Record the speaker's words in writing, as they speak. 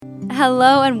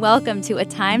Hello and welcome to A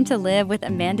Time to Live with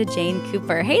Amanda Jane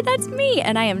Cooper. Hey, that's me,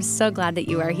 and I am so glad that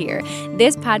you are here.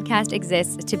 This podcast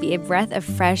exists to be a breath of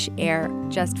fresh air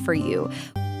just for you.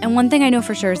 And one thing I know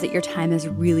for sure is that your time is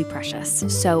really precious.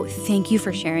 So thank you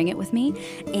for sharing it with me,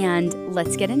 and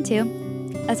let's get into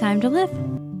A Time to Live.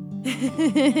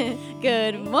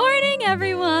 Good morning,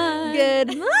 everyone. Good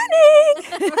morning.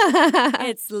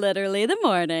 It's literally the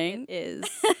morning. It is.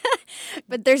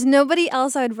 But there's nobody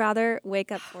else I would rather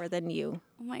wake up for than you.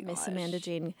 Oh my gosh. Miss Amanda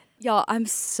Jane. Y'all, I'm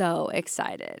so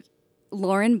excited.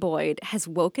 Lauren Boyd has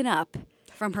woken up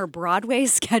from her Broadway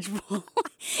schedule.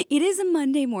 It is a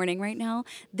Monday morning right now.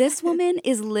 This woman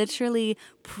is literally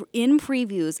in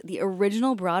previews the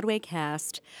original Broadway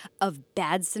cast of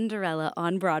Bad Cinderella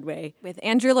on Broadway. With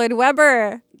Andrew Lloyd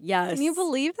Webber. Yes. Can you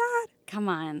believe that? Come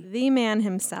on. The man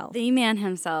himself. The man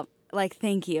himself. Like,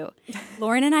 thank you.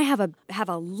 Lauren and I have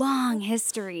a long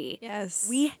history. Yes.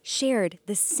 We shared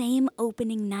the same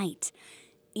opening night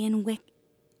in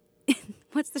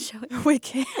what's the show?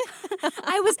 Wicked.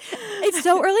 It's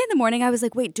so early in the morning. I was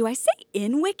like, wait, do I say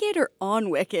in Wicked or on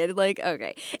Wicked? Like,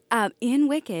 okay. In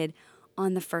Wicked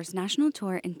on the first national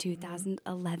tour in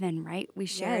 2011, right? We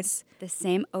shared the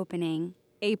same opening.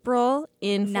 April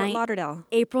in Fort Lauderdale.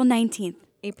 April 19th.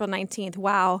 April 19th.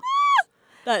 Wow.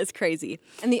 That is crazy.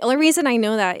 And the only reason I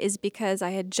know that is because I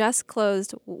had just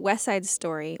closed West Side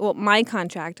Story, my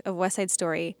contract of West Side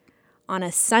Story on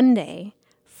a Sunday,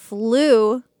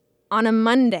 flew on a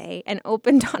Monday, and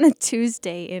opened on a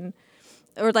Tuesday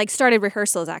started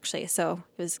rehearsals actually. So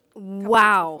it was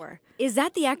wow. Is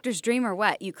that the actor's dream or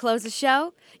what? You close a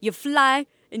show, you fly,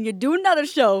 and you do another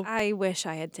show. I wish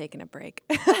I had taken a break.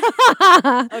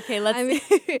 Okay, let's.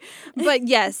 But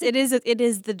yes, it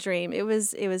is the dream. It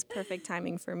was perfect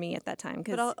timing for me at that time.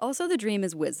 But also the dream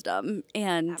is wisdom,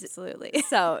 and absolutely.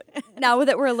 So now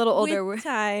that we're a little older, with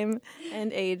time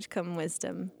and age come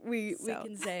wisdom. We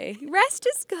can say rest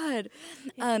is good.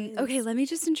 Okay, let me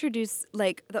just introduce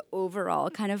like the overall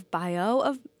kind of bio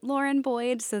of Lauren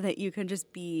Boyd so that you can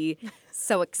just be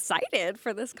so excited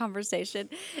for this conversation.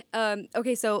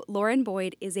 Okay, so Lauren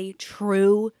Boyd is a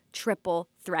true triple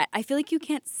threat. I feel like you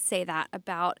can't say that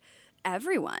about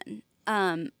everyone.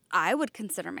 I would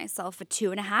consider myself a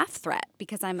 2.5 threat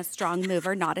because I'm a strong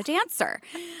mover, not a dancer.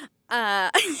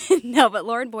 No, but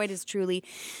Lauren Boyd is truly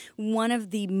one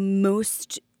of the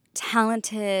most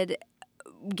talented,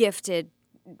 gifted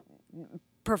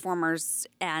performers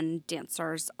and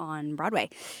dancers on Broadway.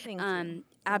 Thank you.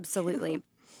 Absolutely.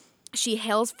 She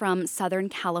hails from Southern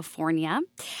California.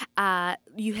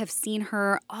 You have seen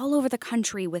her all over the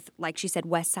country with, like she said,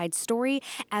 West Side Story,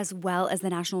 as well as the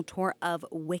national tour of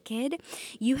Wicked.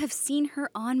 You have seen her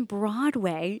on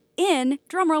Broadway in,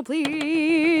 drumroll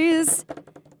please,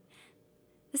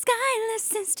 The Schuyler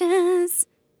Sisters.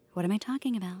 What am I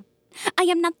talking about? I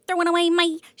am not throwing away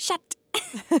my shot.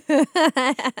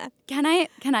 Can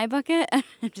I book it?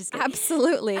 I'm just kidding.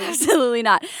 Absolutely. Absolutely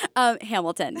not.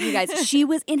 Hamilton, you guys. She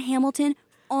was in Hamilton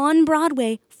on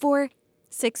Broadway for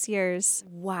 6 years.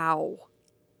 Wow.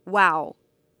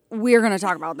 We're going to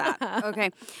talk about that.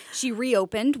 Okay. She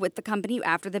reopened with the company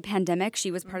after the pandemic.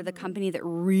 She was part of the company that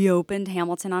reopened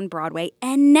Hamilton on Broadway.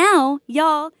 And now,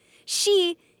 y'all,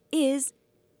 she is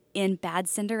in Bad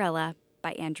Cinderella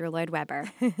by Andrew Lloyd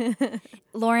Webber.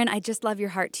 Lauren, I just love your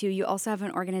heart too. You also have an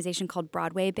organization called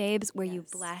Broadway Babes where you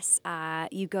bless,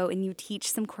 you go and you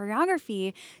teach some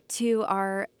choreography to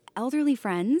our elderly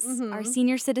friends, our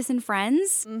senior citizen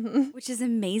friends, which is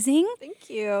amazing. Thank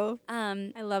you.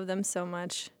 I love them so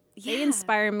much. Yeah. They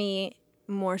inspire me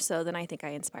more so than I think I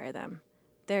inspire them.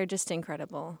 They're just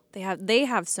incredible. They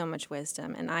have so much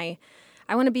wisdom, and I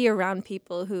want to be around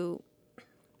people who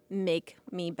make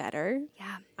me better.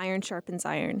 Yeah. Iron sharpens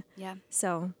iron. Yeah.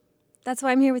 So that's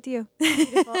why I'm here with you.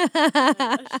 Beautiful. Oh my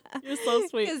gosh. You're so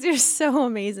sweet. Because you're so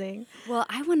amazing. Well,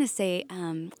 I want to say,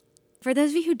 for those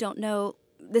of you who don't know,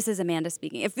 this is Amanda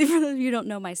speaking. For those of you who don't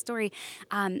know my story,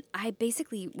 I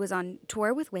basically was on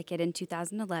tour with Wicked in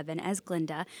 2011 as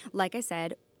Glinda. Like I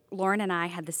said, Lauren and I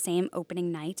had the same opening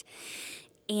night.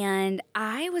 And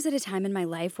I was at a time in my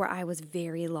life where I was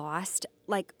very lost.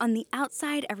 Like, on the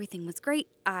outside, everything was great.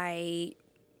 I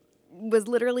was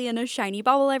literally in a shiny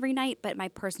bubble every night, but my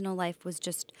personal life was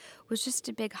just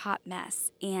a big hot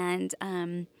mess. And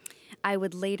I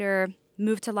would later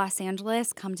move to Los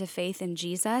Angeles, come to faith in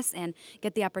Jesus, and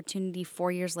get the opportunity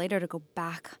 4 years later to go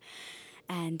back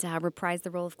and reprise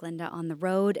the role of Glinda on the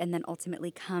road, and then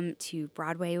ultimately come to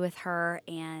Broadway with her.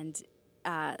 And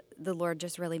the Lord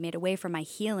just really made a way for my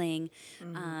healing.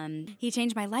 He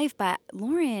changed my life. But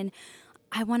Lauren,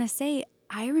 I want to say,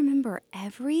 I remember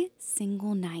every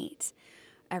single night,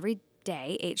 every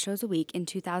day, 8 shows a week in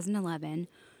 2011,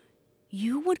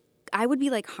 I would be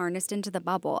like harnessed into the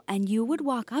bubble, and you would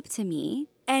walk up to me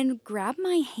and grab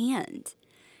my hand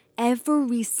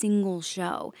every single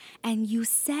show. And you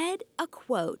said a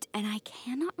quote, and I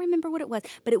cannot remember what it was,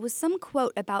 but it was some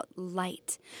quote about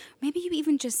light. Maybe you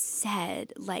even just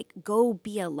said, like, go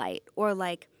be a light, or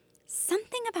like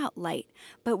something about light.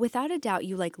 But without a doubt,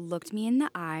 you like looked me in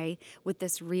the eye with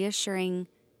this reassuring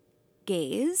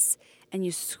gaze, and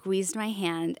you squeezed my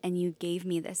hand, and you gave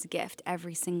me this gift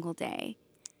every single day.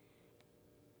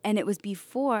 And it was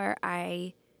before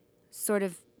I sort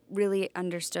of really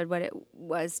understood what it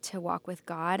was to walk with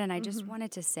God. And I just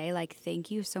wanted to say, like, thank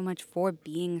you so much for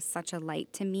being such a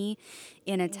light to me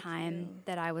in a time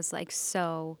that I was like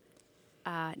so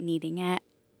needing it.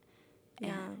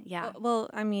 Yeah. Well,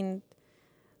 I mean,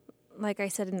 like I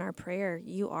said in our prayer,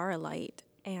 you are a light.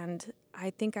 And I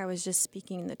think I was just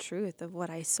speaking the truth of what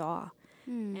I saw.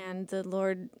 And the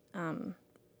Lord,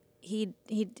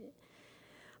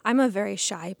 I'm a very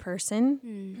shy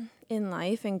person in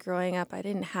life, and growing up, I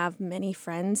didn't have many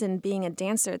friends, and being a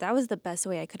dancer, that was the best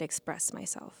way I could express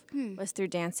myself, was through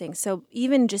dancing. So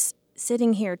even just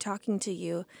sitting here talking to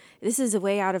you, this is a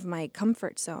way out of my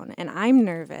comfort zone, and I'm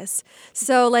nervous.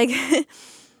 So like,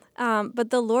 but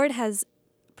the Lord has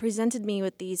presented me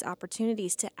with these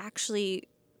opportunities to actually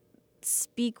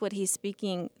speak what He's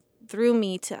speaking through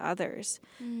me to others.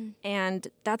 And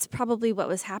that's probably what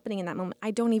was happening in that moment. I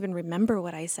don't even remember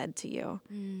what I said to you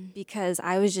because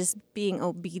I was just being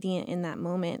obedient in that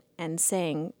moment and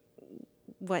saying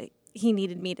what He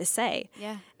needed me to say.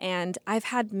 Yeah. And I've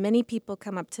had many people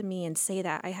come up to me and say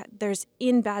that. There's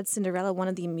in Bad Cinderella, one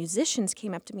of the musicians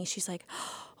came up to me. She's like,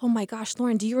 "Oh my gosh,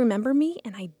 Lauren, do you remember me?"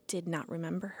 And I did not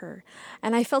remember her.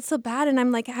 And I felt so bad. And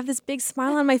I'm like, I have this big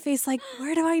smile on my face, like,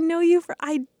 where do I know you from?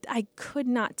 I could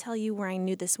not tell you where I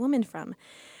knew this woman from.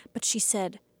 But she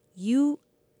said, you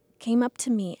came up to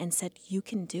me and said, you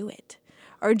can do it.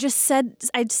 Or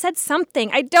I said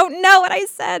something. I don't know what I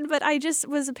said, but I just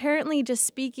was apparently just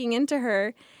speaking into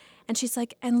her. And she's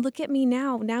like, and look at me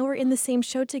now. Now we're in the same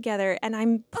show together, and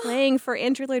I'm playing for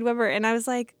Lloyd. And I was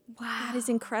like, wow, that is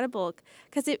incredible.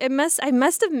 Because I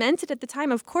must have meant it at the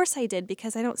time. Of course I did,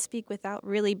 because I don't speak without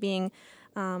really being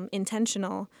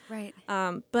intentional. Right.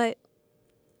 But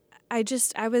I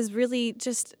was really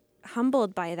just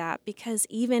humbled by that, because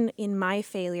even in my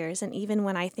failures, and even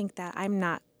when I think that I'm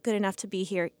not good enough to be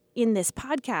here in this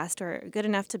podcast, or good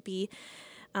enough to be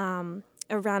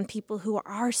around people who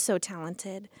are so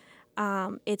talented,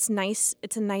 it's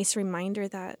a nice reminder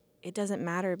that it doesn't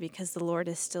matter, because the Lord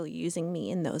is still using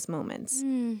me in those moments.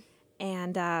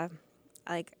 And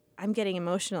like, I'm getting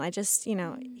emotional. I just,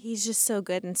 He's just so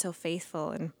good and so faithful.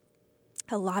 And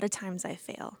a lot of times I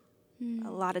fail.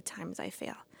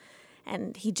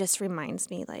 And He just reminds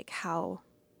me, like, how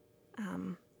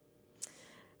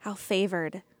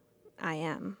favored I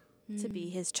am to be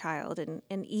His child,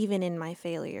 and even in my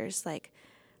failures, like,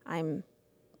 I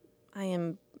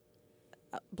am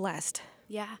blessed.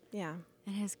 Yeah. Yeah.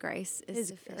 And His grace is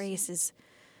sufficient. Grace is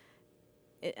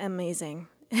amazing.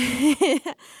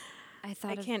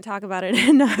 I can't talk about it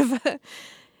enough.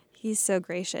 He's so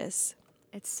gracious.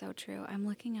 It's so true. I'm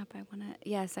looking up.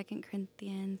 2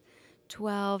 Corinthians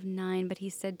 12:9. But He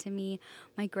said to me,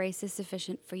 my grace is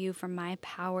sufficient for you, for my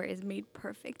power is made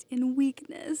perfect in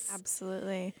weakness.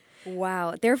 Absolutely.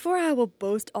 Wow. Therefore, I will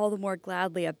boast all the more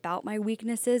gladly about my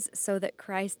weaknesses, so that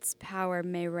Christ's power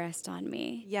may rest on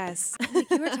me. Yes.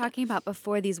 Like you were talking about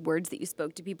before, these words that you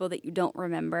spoke to people that you don't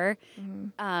remember.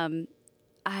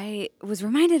 I was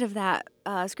reminded of that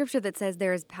scripture that says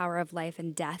there is power of life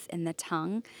and death in the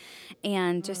tongue,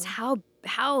 and just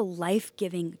how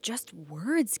life-giving just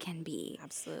words can be.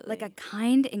 Absolutely. Like a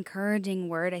kind, encouraging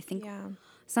word. I think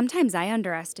sometimes I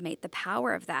underestimate the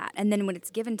power of that. And then when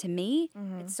it's given to me,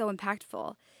 it's so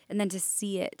impactful. And then to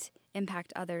see it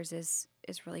impact others is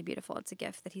really beautiful. It's a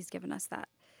gift that He's given us, that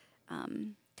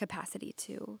capacity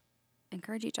to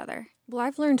encourage each other. Well,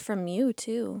 I've learned from you,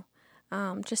 too.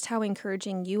 Just how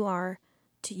encouraging you are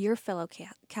to your fellow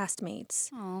castmates.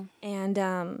 Oh. And,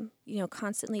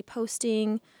 constantly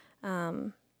posting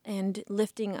and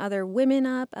lifting other women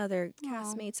up, other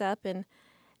castmates up.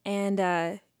 And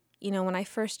when I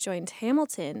first joined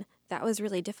Hamilton, that was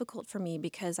really difficult for me,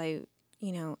 because I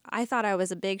thought I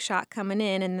was a big shot coming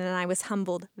in, and then I was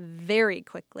humbled very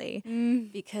quickly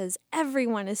because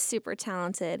everyone is super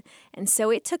talented. And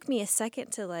so it took me a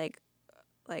second to like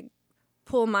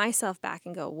pull myself back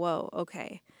and go, whoa,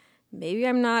 okay, maybe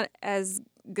I'm not as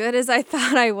good as I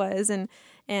thought I was. And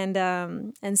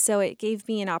so it gave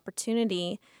me an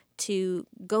opportunity to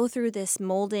go through this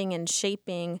molding and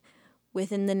shaping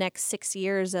within the next 6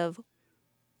 years of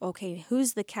okay,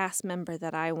 who's the cast member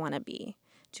that I want to be?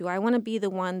 Do I want to be the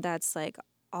one that's like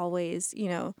always,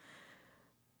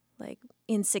 like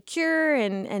insecure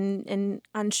and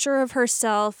unsure of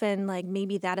herself, and like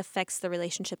maybe that affects the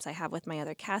relationships I have with my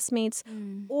other castmates?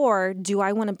 Or do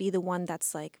I want to be the one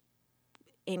that's like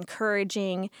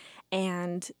encouraging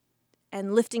and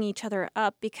lifting each other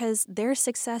up, because their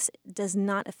success does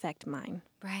not affect mine?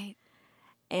 Right.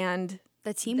 And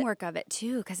The teamwork of it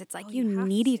too, because it's like you have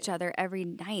need to. each other every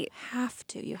night.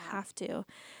 You have to.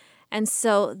 And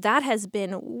so that has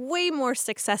been way more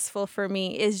successful for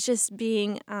me, is just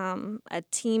being a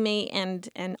teammate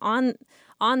and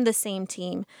on the same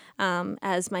team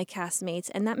as my castmates.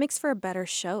 And that makes for a better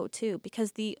show too,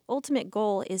 because the ultimate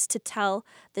goal is to tell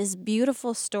this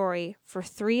beautiful story for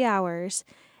 3 hours.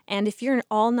 And if you're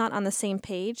all not on the same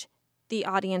page, the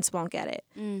audience won't get it.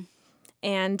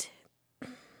 And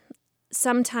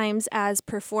sometimes as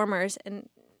performers, and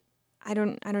I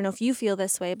don't know if you feel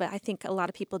this way, but I think a lot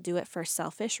of people do it for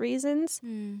selfish reasons,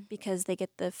 because they get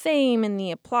the fame and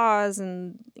the applause,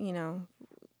 and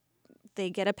they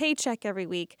get a paycheck every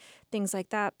week, things like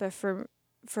that. But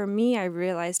for me, I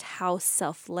realized how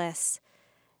selfless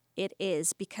it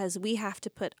is, because we have to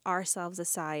put ourselves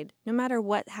aside no matter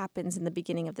what happens in the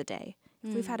beginning of the day.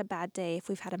 If we've had a bad day, if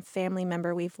we've had a family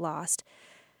member we've lost,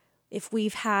 if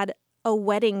we've had a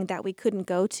wedding that we couldn't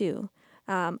go to,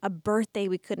 a birthday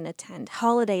we couldn't attend,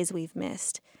 holidays we've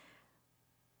missed,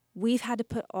 we've had to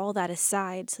put all that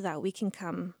aside so that we can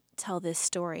come tell this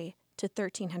story to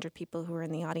 1,300 people who are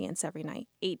in the audience every night,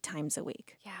 8 times a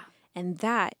week. Yeah. And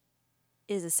that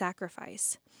is a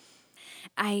sacrifice.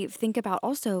 I think about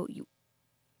also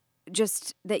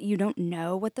just that you don't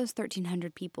know what those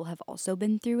 1,300 people have also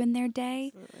been through in their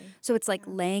day. Absolutely. So it's like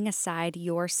laying aside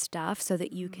your stuff so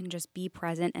that you can just be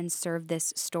present and serve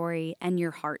this story and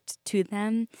your heart to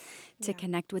them, to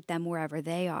connect with them wherever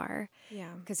they are.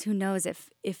 Yeah. Because who knows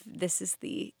if this is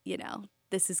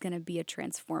this is going to be a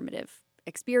transformative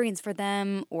experience for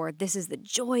them, or this is the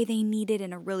joy they needed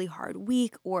in a really hard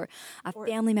week, or a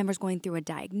family member's going through a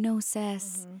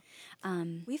diagnosis.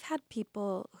 We've had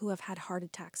people who have had heart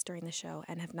attacks during the show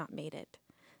and have not made it.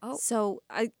 Oh. So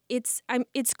it's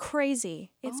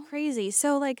crazy. It's crazy.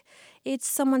 So like, it's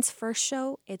someone's first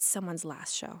show, it's someone's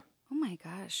last show. Oh my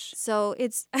gosh. So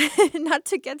it's not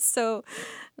to get so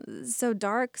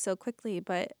dark so quickly,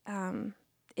 but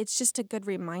it's just a good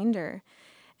reminder.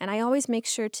 And I always make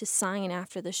sure to sign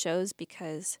after the shows,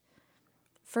 because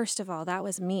first of all, that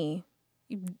was me,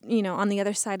 on the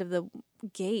other side of the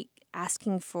gate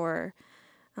asking for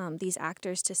these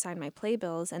actors to sign my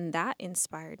playbills, and that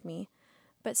inspired me.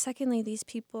 But secondly, these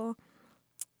people,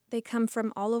 they come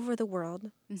from all over the world,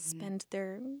 spend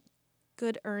their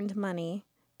good earned money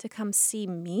to come see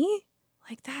me.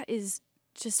 Like, that is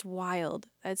just wild.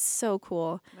 That's so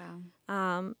cool.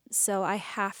 Wow. So I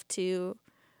have to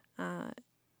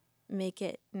make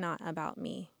it not about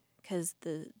me, because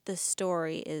the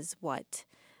story is what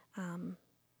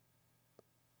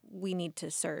we need to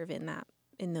serve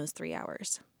in those 3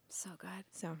 hours. So good.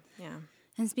 So yeah.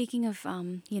 And speaking of,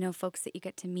 folks that you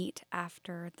get to meet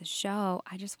after the show,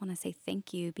 I just want to say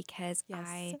thank you, because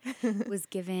I was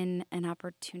given an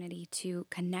opportunity to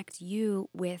connect you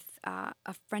with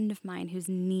a friend of mine whose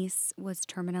niece was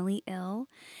terminally ill,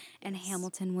 and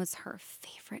Hamilton was her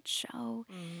favorite show.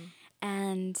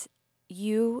 And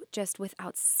you, just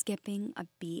without skipping a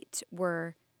beat,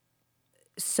 were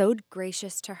so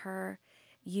gracious to her.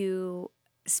 You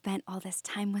spent all this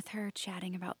time with her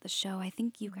chatting about the show. I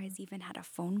think you guys even had a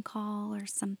phone call or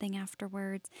something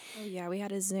afterwards. Oh yeah, we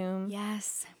had a Zoom.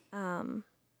 Yes.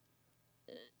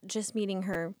 Just meeting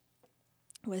her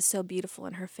was so beautiful,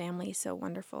 and her family so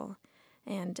wonderful.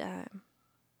 And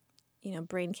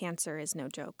brain cancer is no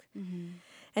joke.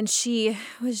 And she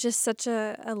was just such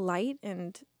a light,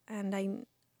 and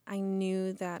I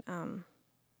knew that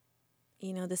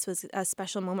this was a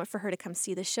special moment for her to come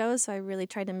see the show, so I really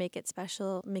tried to make it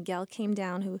special. Miguel came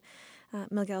down,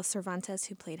 Miguel Cervantes,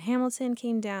 who played Hamilton,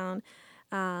 came down.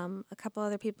 A couple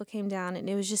other people came down, and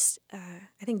it was just,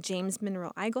 I think James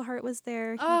Monroe Iglehart was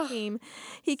there.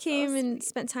 He came and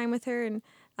spent time with her, and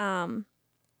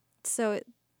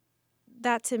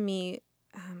that to me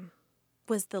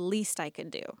was the least I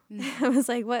could do. I was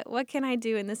like, what can I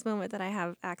do in this moment that I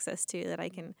have access to, that I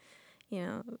can,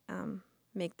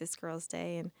 make this girl's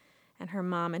day, and her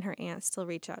mom and her aunt still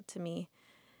reach out to me,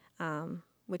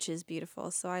 which is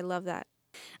beautiful. So I love that.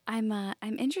 I'm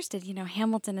interested.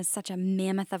 Hamilton is such a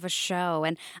mammoth of a show,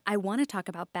 and I want to talk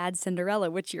about Bad Cinderella,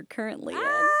 which you're currently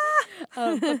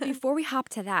in. But before we hop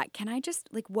to that, can I just,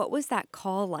 what was that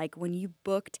call like when you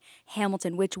booked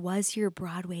Hamilton, which was your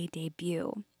Broadway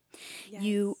debut?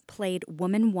 You played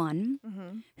Woman One,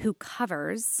 Mm-hmm. who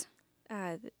covers.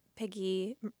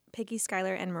 Peggy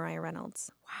Schuyler and Mariah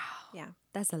Reynolds. Wow. Yeah.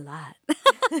 That's a lot.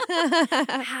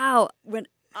 How?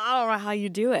 I don't know how you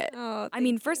do it. Oh, I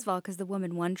mean, first of all, because the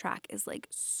Woman One track is like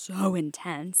so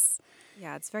intense.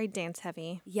 Yeah, it's very dance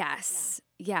heavy. Yes.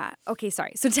 Yeah. Okay,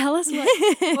 sorry. So tell us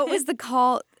what was the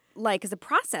call like? Because the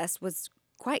process was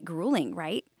quite grueling,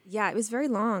 right? Yeah, it was very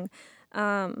long.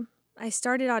 I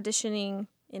started auditioning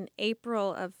in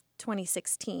April of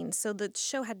 2016. So the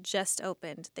show had just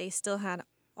opened. They still had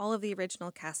all of the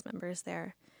original cast members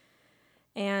there.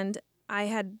 And I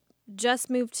had just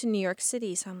moved to New York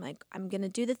City. So I'm like, I'm going to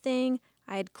do the thing.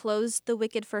 I had closed the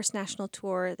Wicked First National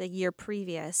Tour the year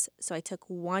previous. So I took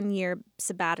 1 year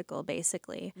sabbatical,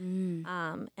 basically,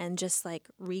 and just like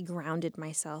regrounded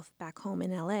myself back home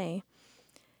in LA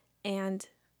and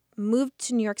moved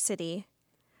to New York City.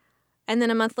 And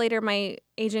then a month later, my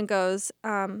agent goes,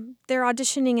 they're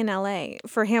auditioning in LA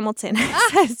for Hamilton.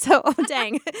 So, oh,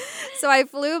 dang. So I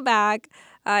flew back.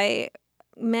 I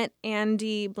met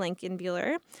Andy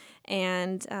Blankenbuehler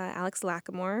and Alex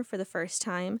Lacamoire for the first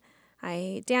time.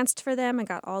 I danced for them. I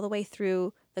got all the way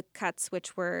through the cuts,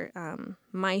 which were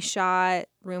My Shot,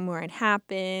 Room Where It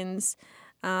Happens,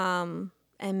 and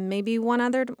maybe one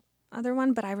other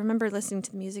one. But I remember listening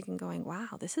to the music and going, wow,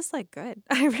 this is like good.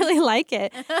 I really like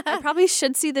it. I probably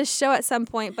should see this show at some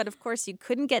point. But of course, you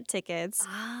couldn't get tickets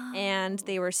and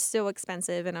they were so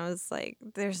expensive. And I was like,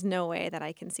 there's no way that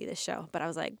I can see this show. But I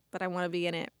was like, but I want to be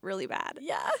in it really bad.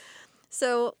 Yeah.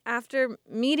 So after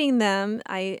meeting them,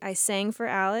 I sang for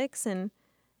Alex, and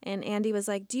Andy was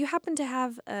like, do you happen to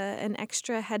have an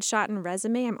extra headshot and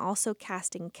resume? I'm also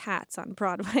casting Cats on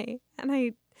Broadway. And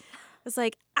I was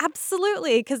like,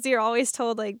 absolutely, because you're always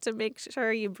told like to make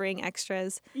sure you bring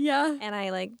extras. Yeah. And I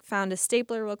like found a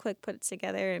stapler real quick, put it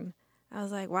together, and I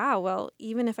was like, wow, well,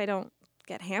 even if I don't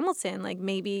get Hamilton, like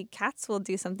maybe Cats will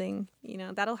do something,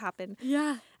 that'll happen.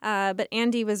 Yeah. But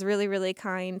Andy was really, really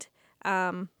kind.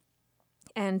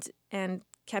 And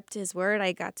kept his word.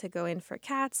 I got to go in for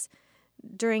Cats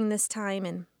during this time,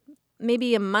 and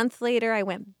maybe a month later, I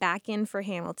went back in for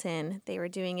Hamilton. They were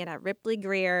doing it at Ripley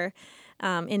Greer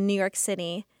in New York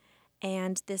City,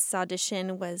 and this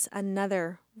audition was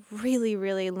another really,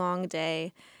 really long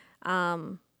day.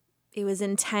 It was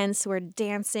intense. We're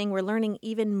dancing. We're learning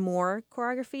even more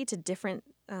choreography to different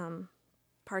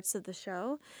parts of the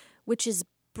show, which is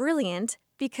brilliant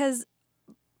because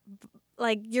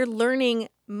like you're learning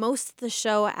most of the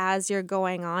show as you're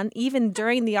going on, even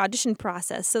during the audition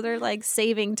process. So they're like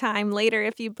saving time later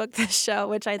if you book the show,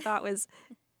 which I thought was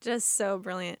just so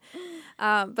brilliant.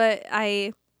 But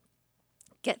I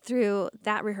get through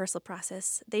that rehearsal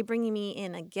process. They bring me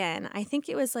in again. I think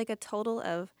it was like a total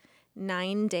of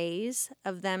 9 days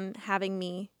of them having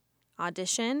me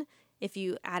audition. If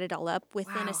you add it all up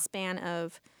within a span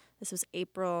of, this was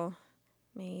April,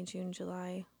 May, June,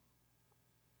 July,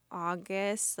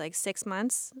 August, like 6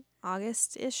 months,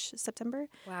 August-ish, September.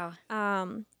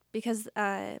 Wow. Because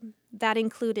that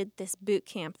included this boot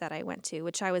camp that I went to,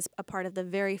 which I was a part of the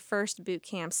very first boot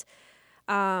camps,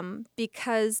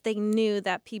 because they knew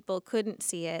that people couldn't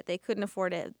see it, they couldn't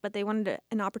afford it, but they wanted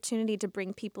an opportunity to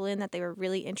bring people in that they were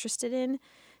really interested in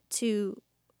to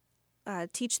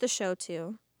teach the show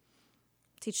to,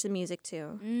 teach the music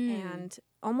to, and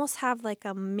almost have like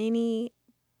a mini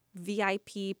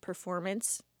VIP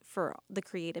performance for the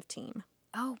creative team.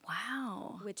 Oh,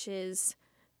 wow. Which is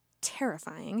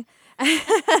terrifying.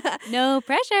 No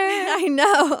pressure. I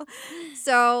know.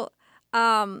 So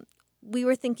we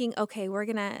were thinking, okay,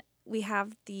 we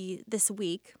have this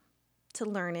week to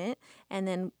learn it. And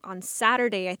then on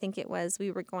Saturday, I think it was,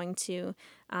 we were going to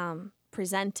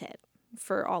present it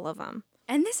for all of them.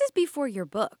 And this is before you're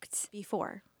booked.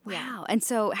 Before. Wow. Yeah. And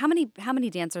so how many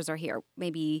dancers are here?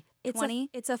 Maybe 20?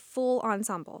 It's a full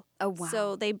ensemble. Oh, wow.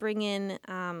 So they bring in,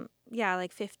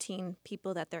 like 15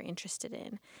 people that they're interested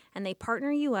in. And they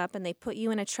partner you up and they put you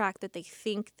in a track that they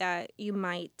think that you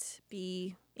might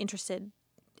be interested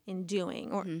in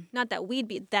doing. Or not that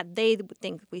that they would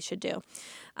think we should do.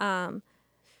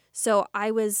 So I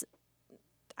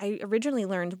originally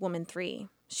learned Woman 3.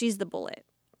 She's the bullet.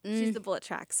 She's the bullet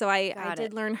track. So I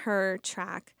did learn her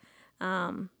track.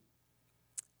 And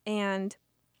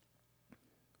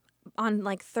on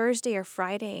like Thursday or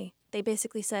Friday, they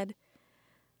basically said,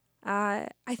 I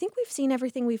think we've seen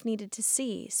everything we've needed to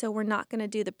see, so we're not going to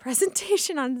do the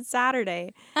presentation on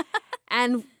Saturday.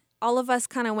 And all of us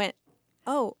kind of went,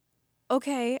 oh,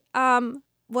 okay.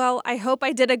 Well, I hope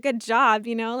I did a good job,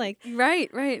 like.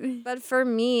 Right. But for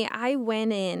me, I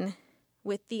went in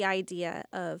with the idea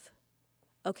of,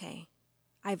 okay,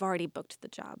 I've already booked the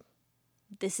job.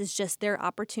 this is just their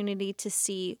opportunity to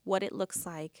see what it looks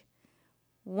like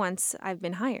once I've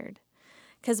been hired.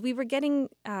 Because we were getting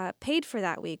paid for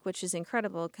that week, which is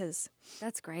incredible. Because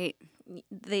That's great.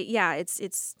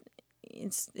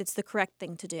 it's the correct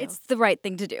thing to do. It's the right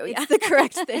thing to do. Yeah. It's the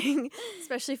correct thing,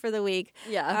 especially for the week.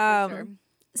 Yeah, for sure.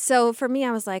 So for me,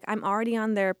 I was like, I'm already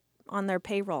on their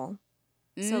payroll,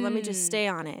 so let me just stay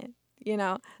on it.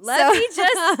 Let me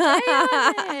just stay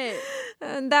on it.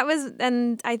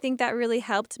 And I think that really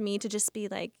helped me to just be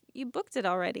like, you booked it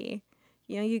already.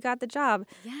 You got the job.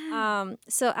 Yeah.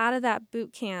 So out of that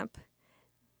boot camp,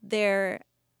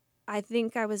 I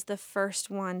think I was the first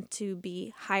one to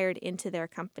be hired into their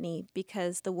company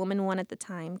because the woman one at the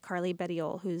time, Carly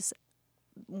Bettiol, who's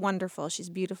wonderful, she's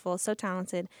beautiful, so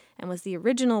talented, and was the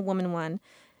original woman one.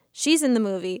 She's in the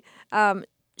movie.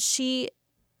 She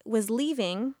was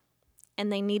leaving,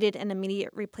 and they needed an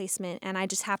immediate replacement, and I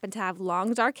just happened to have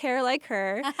long dark hair like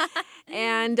her.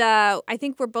 And I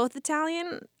think we're both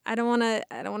Italian. I don't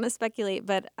want to speculate,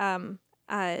 but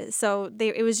it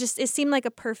seemed like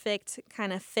a perfect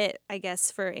kind of fit, I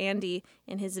guess, for Andy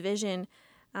in his vision,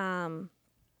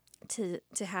 to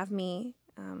have me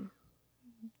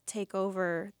take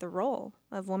over the role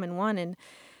of Woman One,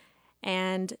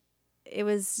 and it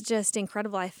was just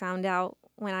incredible. I found out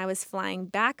when I was flying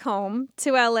back home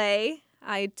to LA.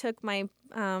 I took my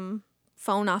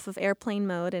phone off of airplane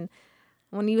mode, and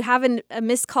when you have a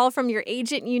missed call from your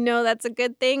agent, that's a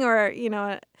good thing, or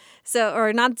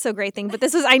or not so great thing. But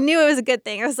I knew it was a good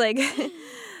thing. I was like,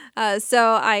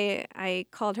 so I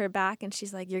called her back, and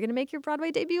she's like, "You're gonna make your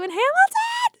Broadway debut in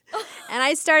Hamilton," and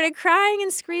I started crying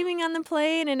and screaming on the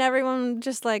plane, and everyone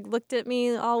just like looked at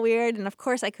me all weird, and of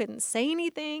course I couldn't say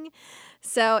anything.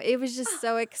 So it was just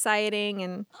so exciting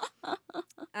and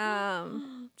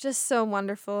just so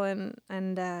wonderful, and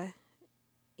the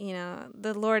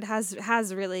Lord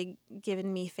has really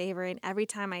given me favor, and every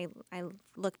time I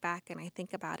look back and I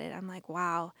think about it, I'm like,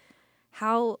 wow,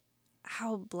 how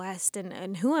blessed,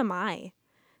 and who am I?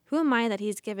 Who am I that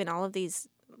He's given all of these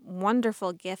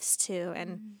wonderful gifts to?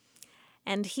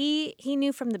 And He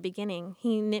knew from the beginning.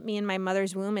 He knit me in my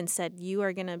mother's womb and said, you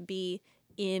are gonna be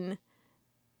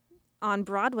on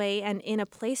Broadway and in a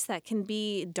place that can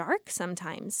be dark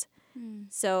sometimes.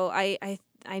 So I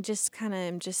just kind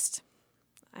of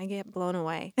I get blown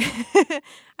away.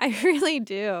 I really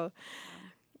do.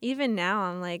 Even now,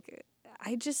 I'm like,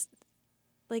 I just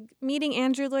like meeting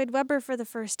Andrew Lloyd Webber for the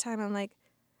first time. I'm like,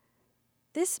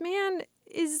 this man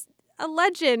is a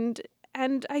legend,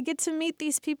 and I get to meet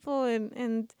these people,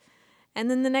 and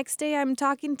then the next day I'm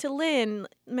talking to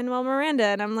Lin-Manuel Miranda,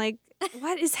 and I'm like,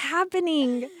 what is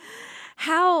happening?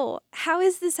 How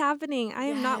is this happening? I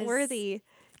am not worthy.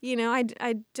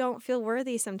 I don't feel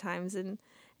worthy sometimes,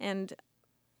 and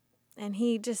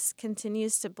He just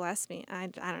continues to bless me. I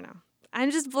don't know. I'm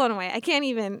just blown away. I can't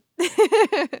even.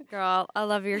 Girl, I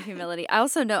love your humility. I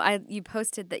also know you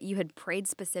posted that you had prayed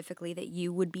specifically that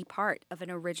you would be part of an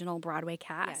original Broadway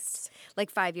cast. Yes. Like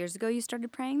 5 years ago, you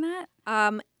started praying that?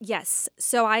 Yes.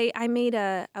 So I made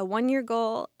a 1-year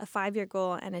goal, a 5-year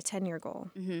goal, and a 10-year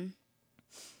goal. Mm-hmm.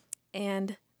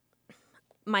 And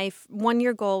my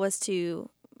 1-year goal was to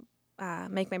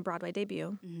make my Broadway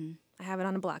debut. Mm-hmm. I have it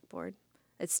on a blackboard.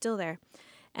 It's still there.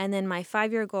 And then my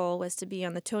 5-year goal was to be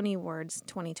on the Tony Awards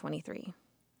 2023.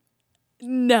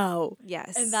 No.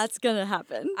 Yes. And that's going to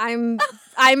happen.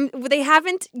 They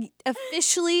haven't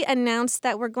officially announced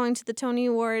that we're going to the Tony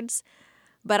Awards,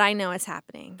 but I know it's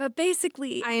happening. But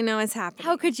basically, I know it's happening.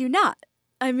 How could you not?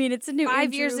 I mean, it's a new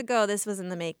 5 years ago, this was in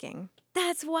the making.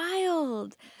 That's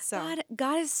wild. So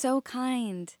God is so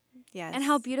kind. Yes. And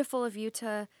how beautiful of you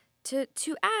to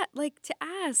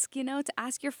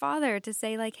ask your Father to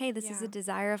say like, hey, this is a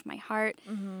desire of my heart.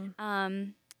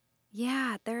 Mm-hmm.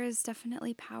 There is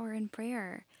definitely power in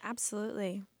prayer.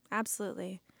 Absolutely.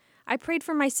 I prayed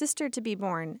for my sister to be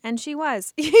born, and she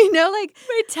was.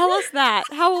 Wait, tell us that.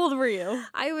 How old were you?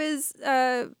 I was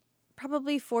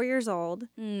probably 4 years old,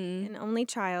 an only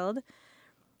child,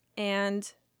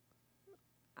 and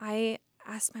I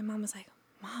asked my mom, I was like,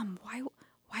 Mom, why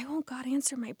won't God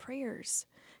answer my prayers?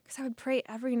 Because I would pray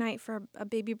every night for a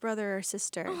baby brother or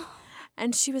sister.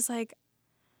 And she was like,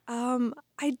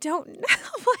 I don't know.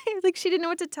 She didn't know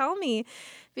what to tell me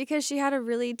because she had a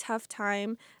really tough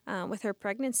time with her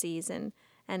pregnancies and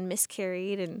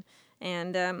miscarried.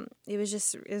 And it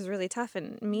was really tough.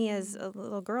 And me as a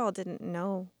little girl didn't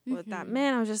know what that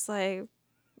meant. I was just like,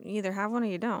 you either have one or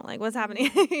you don't. Like, what's happening?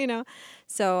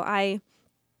 So I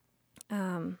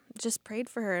just prayed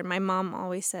for her. And my mom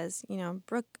always says,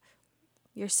 Brooke,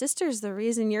 your sister's the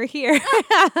reason you're here.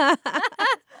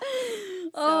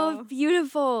 Oh,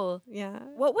 beautiful. Yeah.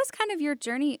 What was kind of your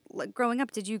journey like growing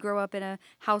up? Did you grow up in a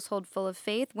household full of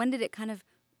faith? When did it kind of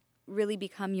really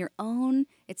become your own?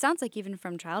 It sounds like even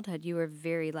from childhood you were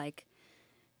very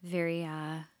very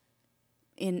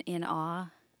in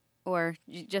awe, or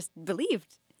you just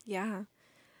believed. Yeah.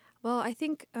 Well, I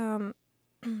think I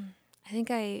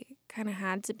kind of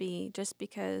had to be, just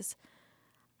because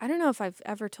I don't know if I've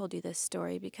ever told you this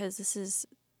story, because this is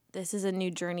a new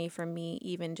journey for me,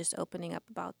 even just opening up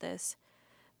about this.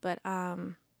 But I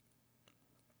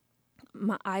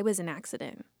was an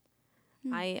accident.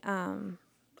 I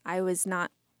was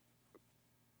not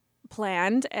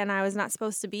planned, and I was not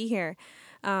supposed to be here.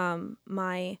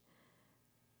 My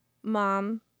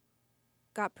mom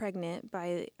got pregnant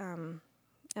by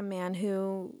a man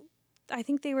who, I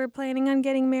think they were planning on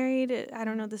getting married. I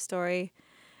don't know the story.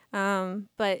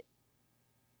 But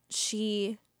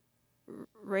she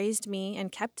raised me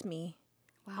and kept me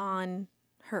on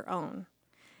her own,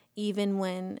 even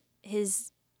when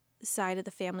his side of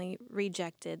the family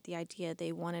rejected the idea.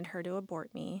 They wanted her to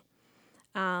abort me.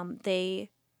 And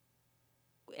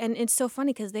it's so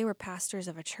funny because they were pastors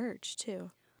of a church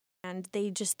too. And they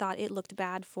just thought it looked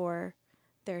bad for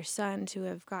their son to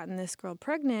have gotten this girl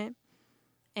pregnant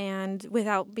and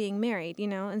without being married,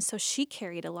 And so she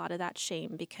carried a lot of that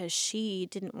shame, because she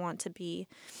didn't want to be,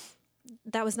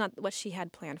 that was not what she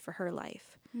had planned for her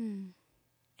life.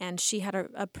 And she had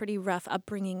a pretty rough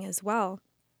upbringing as well.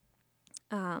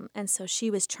 And so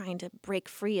she was trying to break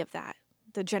free of that,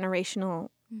 the generational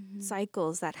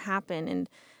cycles that happen.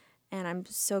 And I'm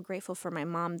so grateful for my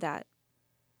mom that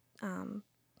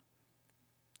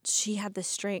she had the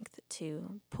strength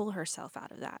to pull herself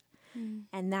out of that.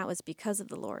 And that was because of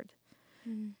the Lord.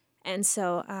 And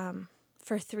so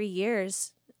for 3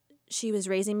 years, she was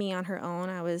raising me on her own.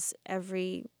 I was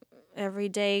every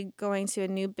day going to a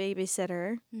new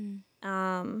babysitter.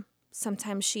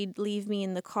 Sometimes she'd leave me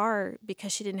in the car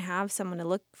because she didn't have someone to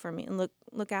look for me and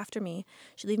look after me.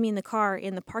 She'd leave me in the car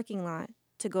in the parking lot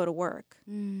to go to work.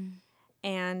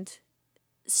 And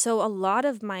so a lot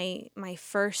of my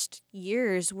first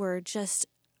years were just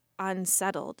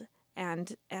unsettled,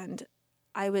 and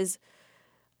I was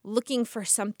looking for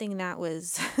something that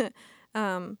was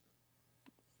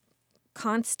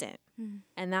constant,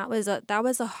 and that was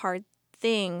a hard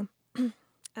thing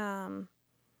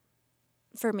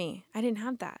for me. I didn't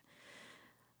have that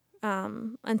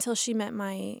until she met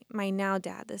my now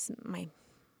dad.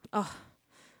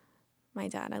 My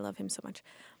dad. I love him so much.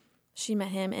 She met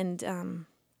him, and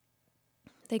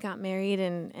they got married,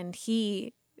 and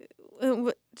he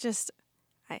just,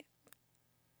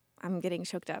 I'm getting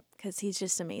choked up because he's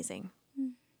just amazing.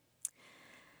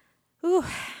 Ooh,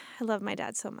 I love my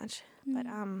dad so much. But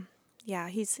yeah,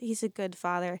 he's a good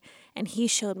father, and he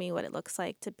showed me what it looks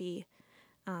like to be,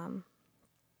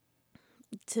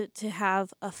 to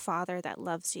have a father that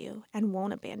loves you and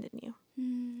won't abandon you.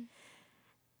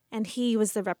 And he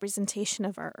was the representation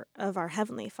of our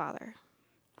Heavenly Father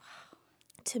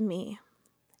to me.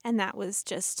 And that was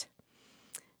just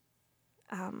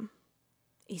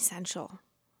essential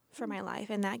for my life.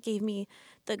 And that gave me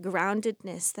the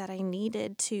groundedness that I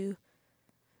needed to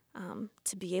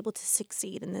be able to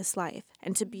succeed in this life,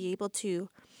 and to be able to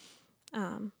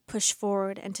push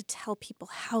forward and to tell people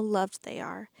how loved they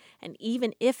are. And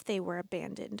even if they were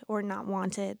abandoned or not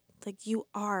wanted, like, you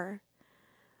are,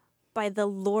 by the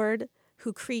Lord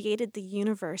who created the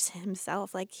universe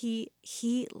himself. Like,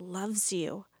 he loves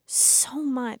you so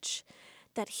much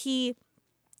that he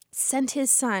sent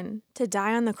his son to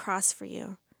die on the cross for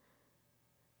you.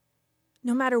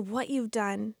 No matter what you've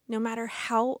done, no matter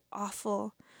how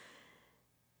awful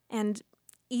and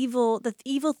the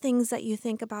evil things that you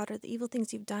think about, or the evil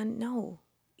things you've done, no,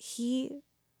 he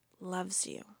loves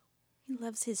you. He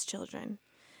loves his children,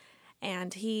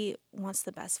 and he wants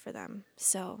the best for them.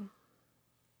 So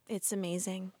it's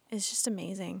amazing. It's just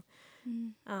amazing.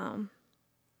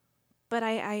 But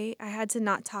I had to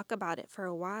not talk about it for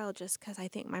a while, just because I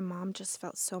think my mom just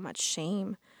felt so much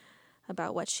shame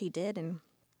about what she did. And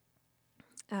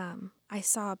I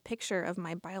saw a picture of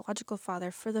my biological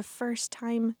father for the first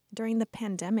time during the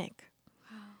pandemic.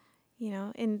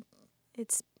 Wow. And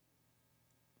it's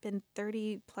been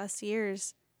 30 plus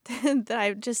years that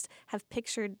I just have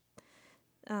pictured,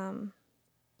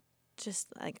 just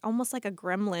like almost like a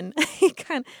gremlin.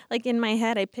 Kind of, like, in my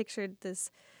head, I pictured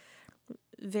this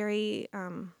very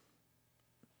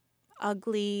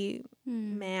ugly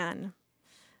man,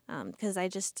 because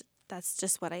that's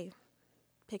just what I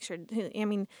pictured. I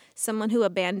mean, someone who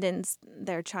abandons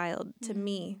their child, to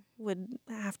me, would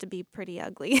have to be pretty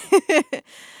ugly.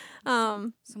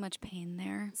 So much pain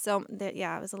there. So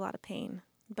yeah, it was a lot of pain.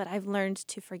 but I've learned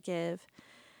to forgive.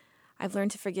 I've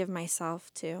learned to forgive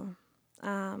myself too.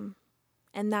 And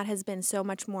that has been so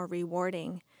much more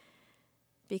rewarding,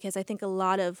 because I think a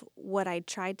lot of what I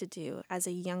tried to do as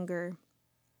a younger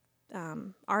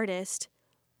artist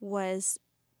was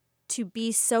to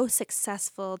be so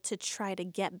successful to try to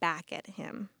get back at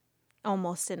him,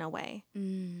 almost in a way.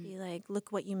 Be like,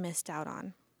 look what you missed out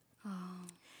on.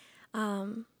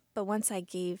 But once I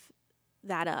gave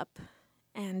that up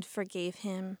and forgave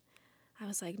him, I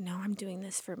was like, no, I'm doing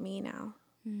this for me now.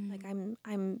 Like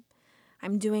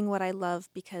I'm doing what I love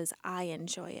because I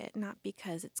enjoy it, not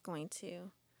because it's going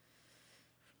to,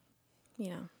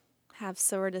 have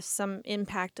sort of some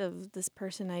impact of this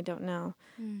person I don't know.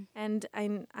 And I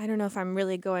don't know if I'm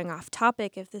really going off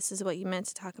topic, if this is what you meant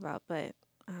to talk about, but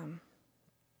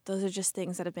those are just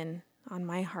things that have been on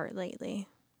my heart lately.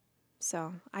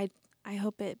 So I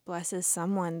hope it blesses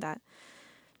someone that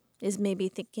is maybe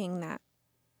thinking that,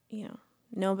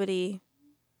 nobody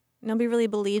really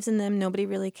believes in them, nobody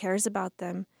really cares about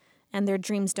them, and their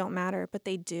dreams don't matter, but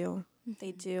they do.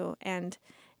 They do. And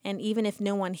even if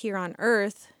no one here on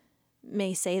earth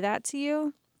may say that to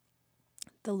you,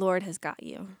 the Lord has got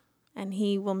you, and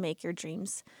he will make your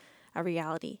dreams a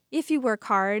reality if you work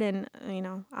hard and,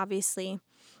 obviously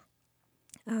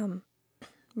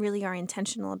really are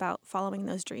intentional about following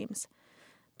those dreams.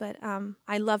 But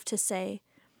I love to say,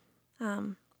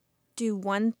 do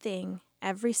one thing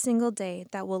every single day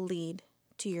that will lead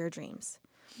to your dreams.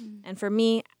 And for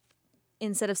me,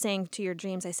 instead of saying to your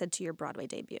dreams, I said to your Broadway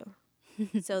debut.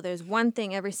 So there's one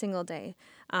thing every single day.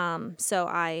 So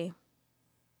I,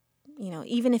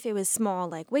 even if it was small,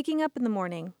 like waking up in the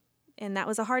morning, and that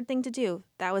was a hard thing to do,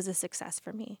 that was a success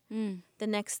for me. The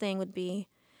next thing would be,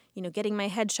 getting my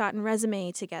headshot and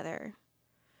resume together.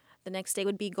 The next day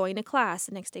would be going to class.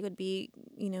 The next day would be,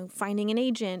 finding an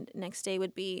agent. Next day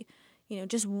would be,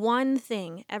 just one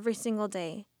thing every single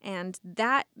day. And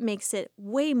that makes it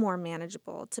way more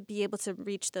manageable to be able to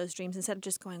reach those dreams instead of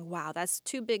just going, wow, that's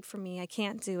too big for me. I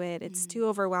can't do it. It's too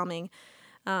overwhelming.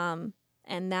 And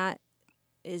that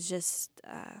is just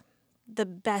the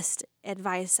best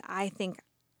advice I think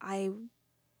I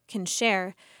can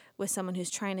share with someone who's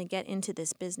trying to get into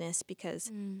this business, because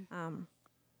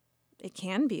it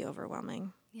can be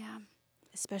overwhelming. Yeah.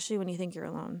 Especially when you think you're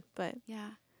alone. But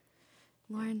yeah.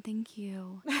 Lauren, thank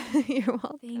you. You're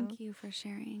welcome. Thank you for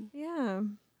sharing. Yeah.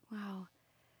 Wow.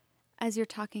 As you're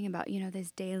talking about,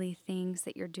 these daily things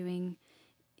that you're doing,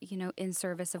 in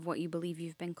service of what you believe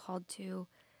you've been called to,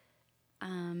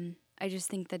 I just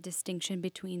think the distinction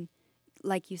between,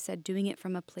 like you said, doing it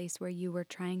from a place where you were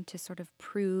trying to sort of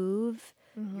prove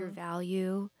your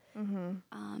value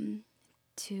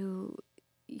to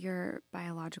your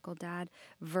biological dad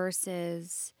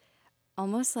versus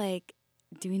almost like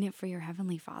doing it for your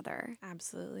Heavenly Father.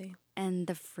 Absolutely. And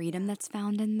the freedom that's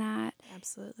found in that.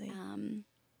 Absolutely.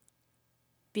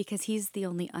 Because he's the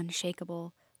only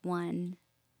unshakable one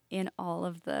in all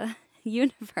of the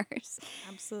universe.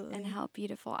 Absolutely. And how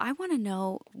beautiful. I want to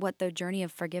know what the journey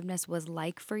of forgiveness was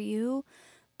like for you.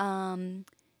 And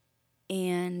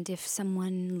if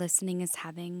someone listening is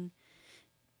having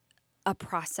a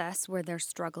process where they're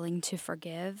struggling to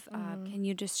forgive, can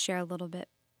you just share a little bit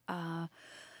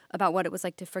about what it was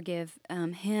like to forgive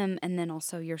him and then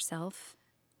also yourself?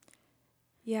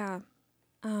 Yeah.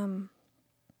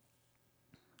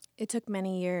 It took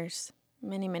many years,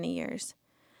 many years.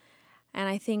 And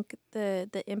I think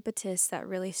the impetus that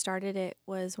really started it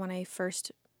was when I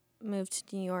first moved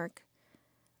to New York.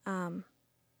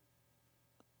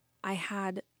 I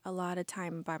had a lot of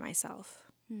time by myself,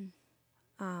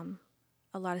 a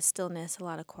lot of stillness, a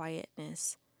lot of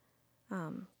quietness.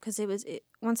 Because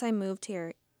once I moved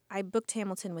here, I booked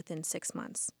Hamilton within 6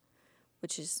 months,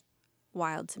 which is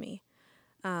wild to me.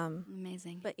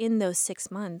 Amazing. But in those 6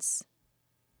 months,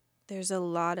 there's a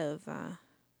lot of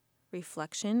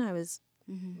reflection. I was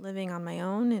living on my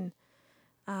own,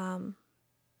 and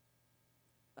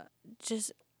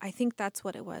just I think that's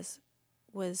what it was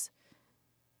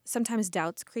sometimes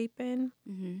doubts creep in,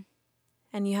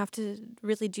 and you have to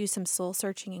really do some soul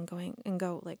searching and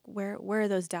go like, where are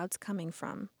those doubts coming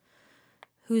from?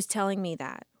 Who's telling me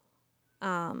that?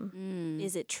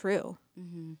 Is it true?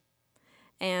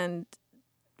 And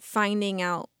finding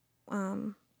out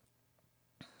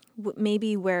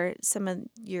maybe where some of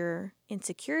your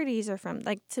insecurities are from.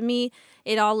 Like, to me,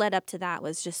 it all led up to that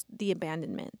was just the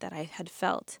abandonment that I had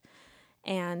felt.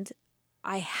 And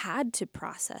I had to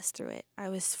process through it. I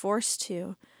was forced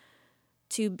to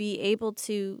be able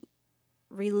to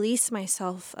release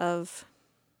myself of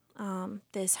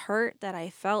this hurt that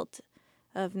I felt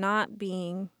of not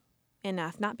being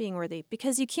enough, not being worthy,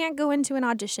 because you can't go into an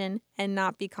audition and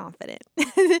not be confident.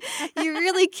 You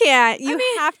really can't. You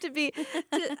have to be.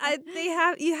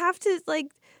 You have to like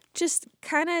just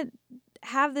kind of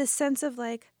have this sense of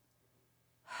like,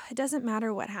 it doesn't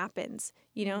matter what happens,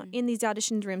 in these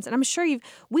audition rooms. And I'm sure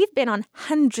we've been on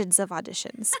hundreds of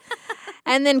auditions,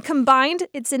 and then combined,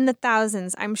 it's in the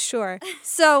thousands, I'm sure.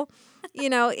 So,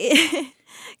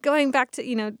 going back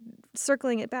to,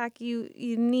 circling it back, you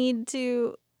need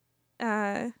to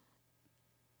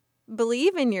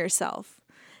believe in yourself.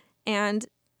 And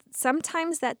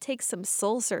sometimes that takes some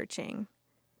soul searching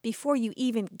before you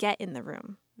even get in the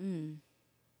room.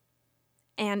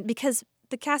 And because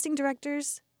the casting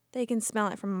directors, they can smell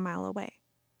it from a mile away.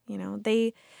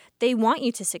 They want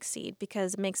you to succeed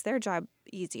because it makes their job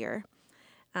easier.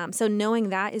 So knowing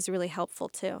that is really helpful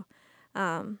too.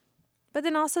 But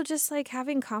then also just like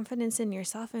having confidence in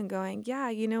yourself and going, yeah,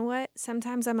 you know what?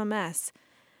 Sometimes I'm a mess,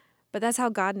 but that's how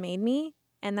God made me.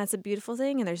 And that's a beautiful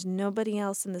thing. And there's nobody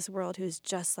else in this world who's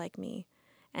just like me.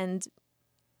 And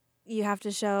you have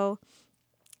to show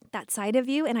that side of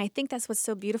you. And I think that's what's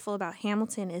so beautiful about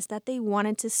Hamilton is that they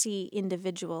wanted to see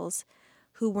individuals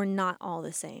who were not all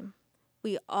the same.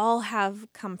 We all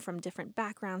have come from different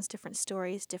backgrounds, different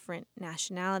stories, different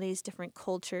nationalities, different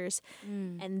cultures.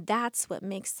 And that's what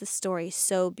makes the story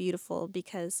so beautiful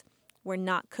because we're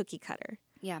not cookie cutter.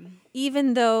 Yeah.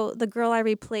 Even though the girl I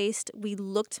replaced, we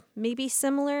looked maybe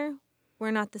similar, we're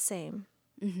not the same,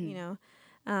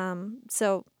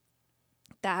 So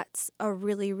that's a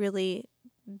really, really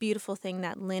beautiful thing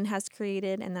that Lynn has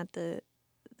created and that the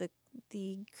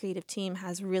creative team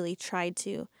has really tried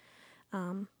to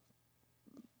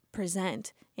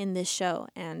present in this show.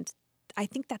 And I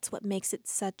think that's what makes it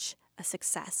such a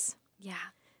success.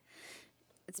 Yeah.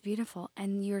 It's beautiful.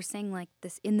 And you were saying like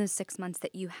this in those 6 months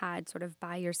that you had sort of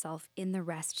by yourself in the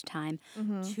rest time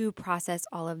to process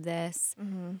all of this.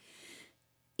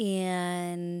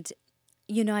 And,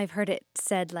 I've heard it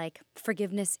said like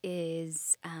forgiveness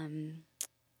is,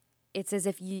 it's as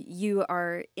if you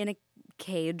are in a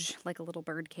cage, like a little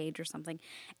bird cage or something,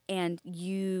 and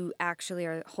you actually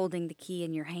are holding the key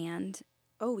in your hand.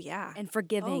 Oh, yeah. And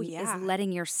forgiving Oh, yeah. is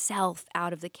letting yourself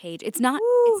out of the cage. It's not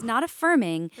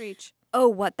affirming, Preach. oh,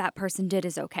 what that person did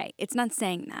is okay. It's not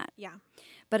saying that. Yeah.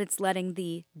 But it's letting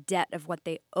the debt of what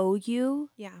they owe you.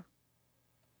 Yeah.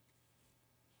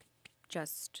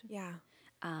 Just. Yeah.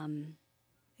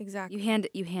 Exactly.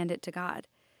 You hand it to God.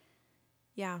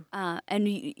 Yeah. And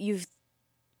you've.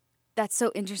 That's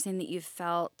so interesting that you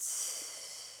felt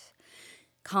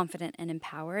confident and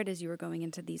empowered as you were going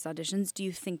into these auditions. Do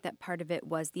you think that part of it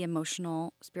was the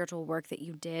emotional, spiritual work that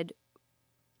you did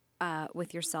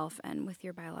with yourself and with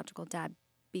your biological dad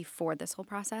before this whole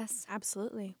process?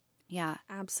 Absolutely. Yeah.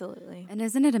 Absolutely. And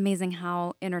isn't it amazing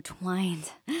how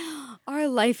intertwined our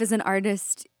life as an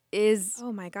artist is?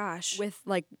 Oh my gosh. With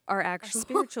like our actual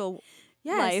spiritual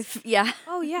life. Yeah.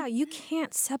 Oh yeah, you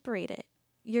can't separate it.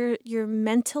 Your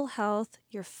mental health,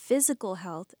 your physical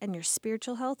health, and your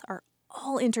spiritual health are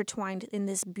all intertwined in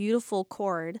this beautiful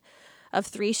cord of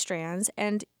 3 strands,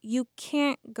 and you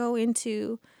can't go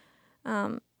into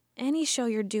any show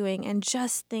you're doing and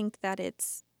just think that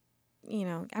it's,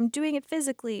 I'm doing it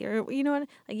physically, or like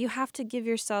you have to give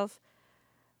yourself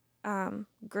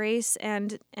grace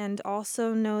and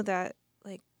also know that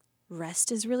like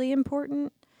rest is really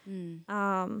important.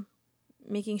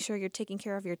 Making sure you're taking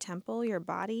care of your temple, your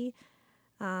body,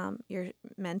 your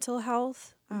mental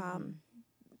health,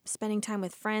 spending time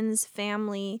with friends,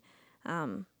 family,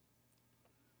 and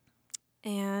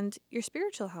your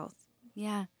spiritual health.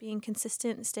 Yeah. Being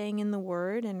consistent, staying in the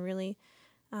Word, and really,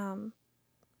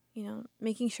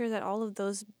 making sure that all of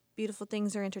those beautiful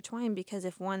things are intertwined, because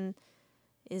if one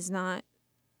is not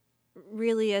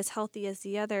really as healthy as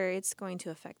the other, it's going to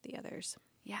affect the others.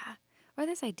 Yeah. Or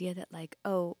this idea that like,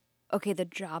 oh, okay, the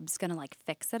job's going to like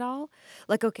fix it all.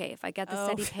 Like, okay, if I get the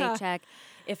steady paycheck,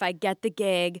 if I get the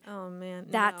gig, oh man,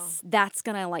 that's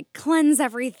going to like cleanse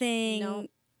everything. No.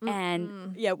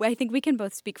 And yeah, I think we can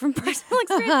both speak from personal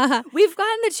experience. We've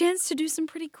gotten the chance to do some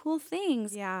pretty cool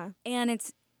things. Yeah. And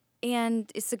it's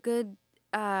a good,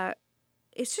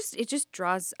 it just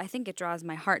draws, I think it draws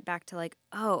my heart back to like,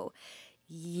 oh,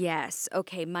 yes,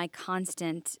 okay, my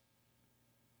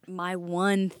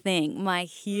one thing, my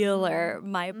healer,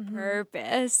 my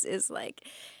purpose is like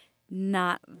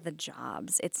not the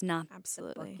jobs. It's not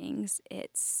the bookings.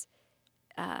 It's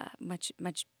much,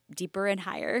 much deeper and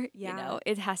higher. Yeah.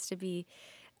 It has to be,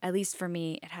 at least for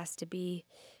me, it has to be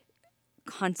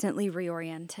constantly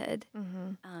reoriented.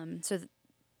 So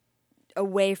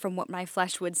away from what my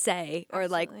flesh would say or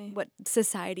like Absolutely. what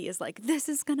society is like. This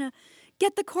is gonna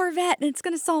get the Corvette and it's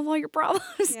gonna solve all your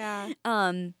problems. Yeah.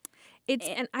 Um,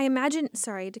 And I imagine,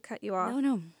 sorry to cut you off.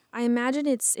 no. I imagine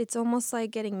it's almost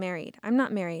like getting married. I'm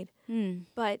not married,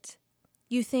 but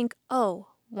you think, oh,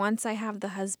 once I have the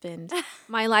husband,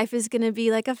 my life is going to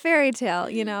be like a fairy tale,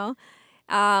 you know?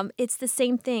 It's the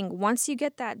same thing. Once you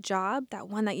get that job, that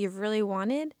one that you've really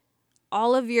wanted,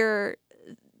 all of your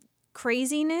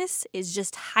craziness is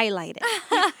just highlighted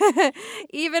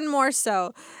even more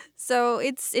so. So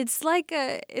it's like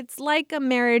a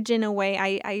marriage in a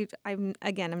way. I've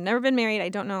never been married, I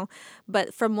don't know,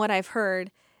 but from what I've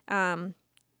heard,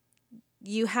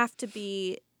 you have to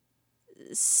be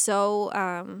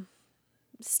so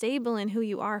stable in who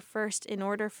you are first in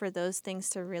order for those things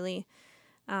to really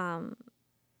and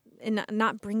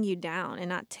not bring you down and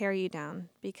not tear you down,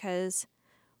 because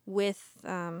with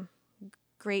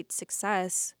great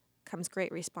success comes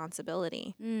great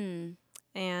responsibility.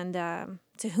 And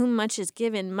to whom much is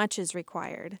given, much is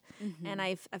required. And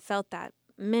I've felt that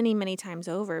many times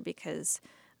over, because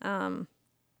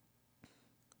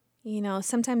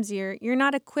sometimes you're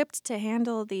not equipped to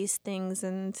handle these things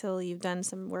until you've done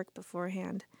some work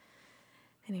beforehand.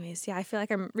 Anyways, yeah, I feel like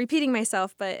I'm repeating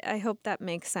myself, but I hope that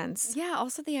makes sense. Yeah,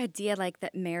 also the idea like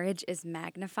that marriage is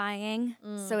magnifying.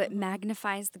 So it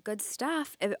magnifies the good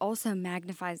stuff. It also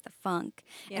magnifies the funk.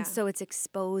 Yeah. And so it's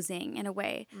exposing in a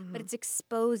way. But it's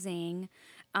exposing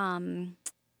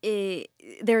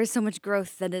there is so much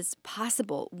growth that is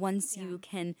possible once you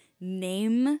can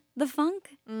name the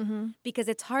funk. Because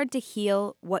it's hard to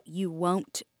heal what you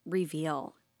won't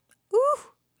reveal. Ooh.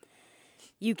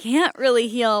 You can't really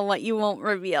heal what you won't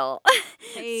reveal.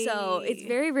 Hey. So it's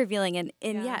very revealing. And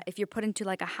yeah, if you're put into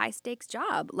like a high stakes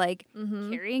job, like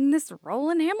carrying this role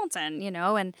in Hamilton,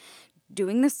 and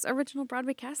doing this original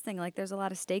Broadway casting, like there's a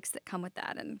lot of stakes that come with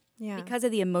that. And because of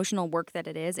the emotional work that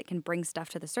it is, it can bring stuff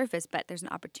to the surface, but there's an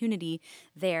opportunity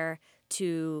there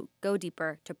to go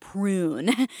deeper, to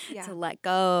prune, to let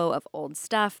go of old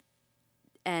stuff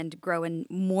and grow in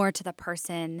more to the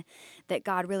person that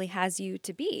God really has you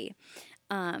to be.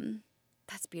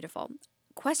 That's beautiful.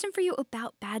 Question for you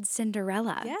about Bad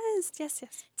Cinderella. Yes.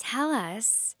 Tell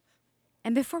us,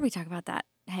 and before we talk about that,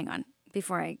 hang on,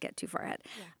 before I get too far ahead,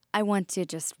 I want to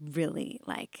just really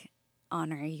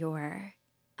honor your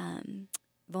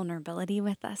vulnerability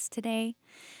with us today,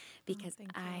 because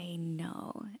I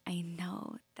know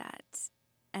that,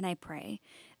 and I pray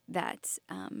that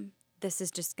this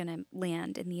is just going to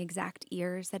land in the exact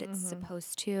ears that it's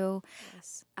supposed to.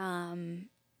 Yes.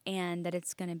 And that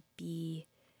it's going to be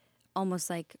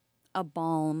almost like a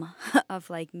balm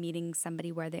of meeting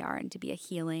somebody where they are, and to be a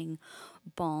healing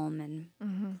balm and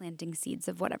planting seeds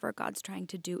of whatever God's trying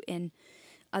to do in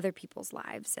other people's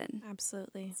lives. And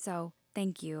Absolutely. so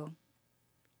thank you.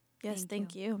 Yes,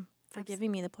 thank you for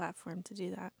giving me the platform to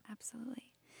do that. Absolutely.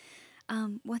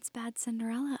 What's Bad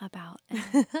Cinderella about?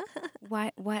 And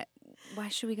why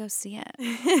should we go see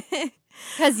it?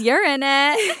 Because you're in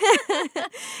it.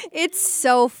 It's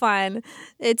so fun.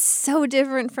 It's so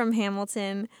different from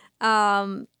Hamilton,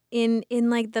 in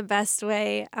the best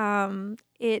way.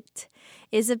 It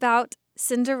is about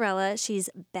Cinderella. She's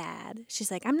bad. She's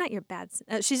like, I'm not your bad.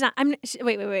 She's not.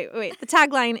 Wait. The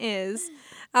tagline is,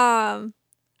 I'm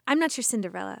not your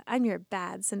Cinderella. I'm your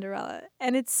bad Cinderella.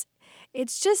 And it's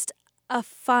just a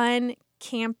fun,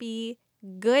 campy,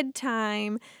 good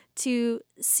time to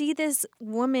see this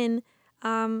woman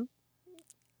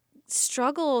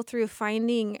struggle through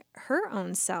finding her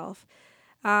own self.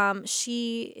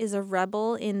 She is a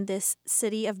rebel in this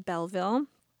city of Belleville,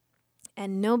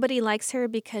 and nobody likes her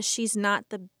because she's not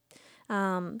the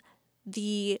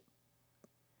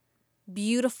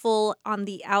beautiful on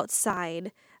the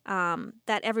outside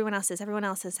that everyone else is. Everyone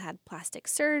else has had plastic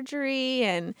surgery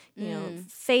and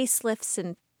facelifts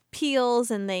and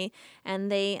peels, and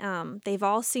they've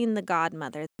all seen the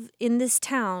godmother in this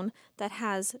town that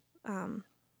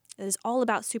is all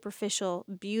about superficial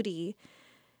beauty.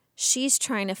 She's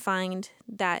trying to find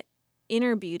that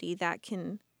inner beauty that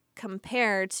can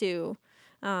compare to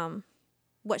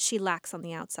what she lacks on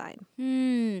the outside.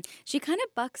 She kind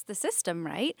of bucks the system,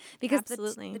 right? Because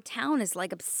Absolutely. the town is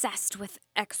obsessed with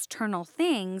external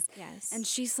things. Yes. And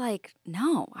she's like,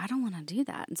 no, I don't want to do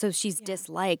that. And so she's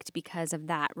disliked because of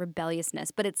that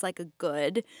rebelliousness. But it's a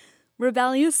good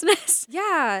rebelliousness.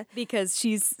 Yeah. Because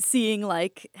she's seeing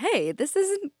hey, this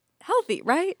isn't healthy,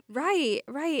 right? Right.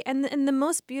 And the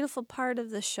most beautiful part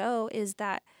of the show is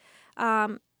that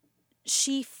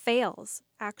she fails,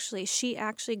 actually. She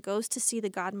actually goes to see the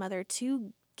godmother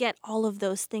to get all of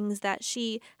those things that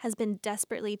she has been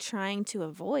desperately trying to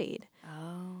avoid.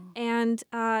 Oh. And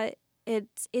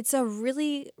it's a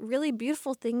really, really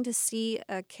beautiful thing to see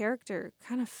a character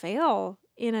kind of fail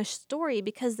in a story,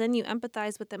 because then you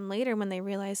empathize with them later when they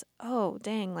realize, oh,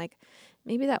 dang, like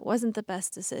maybe that wasn't the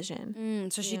best decision.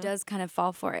 So she know? does kind of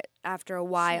fall for it after a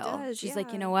while. does, She's like,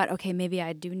 you yeah. know what? Okay, maybe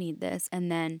I do need this.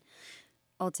 And then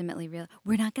ultimately realize,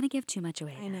 we're not going to give too much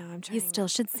away. I know, I'm You trying still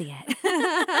not should see it.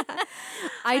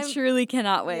 I truly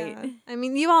cannot wait. Yeah. I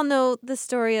mean, you all know the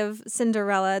story of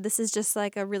Cinderella. This is just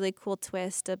like a really cool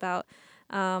twist about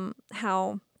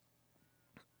how,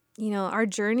 our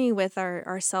journey with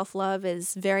our self-love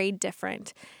is very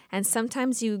different. And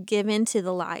sometimes you give in to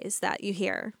the lies that you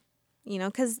hear,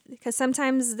 because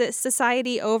sometimes the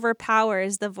society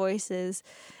overpowers the voices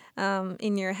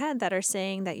in your head that are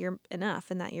saying that you're enough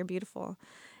and that you're beautiful.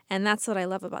 And that's what I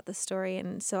love about the story.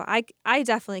 And so I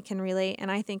definitely can relate,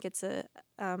 and I think it's a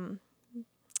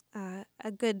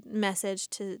good message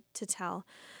to tell.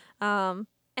 And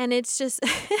it's just,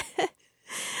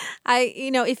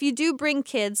 if you do bring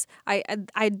kids,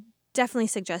 I definitely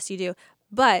suggest you do.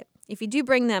 But if you do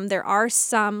bring them, there are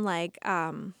some like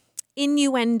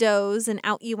innuendos and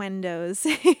outuendos.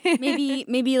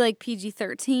 maybe like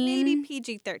PG-13. Maybe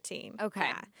PG-13. Okay.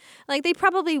 Yeah. Like they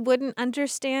probably wouldn't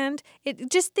understand it.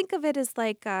 Just think of it as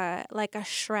like a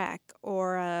Shrek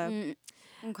or a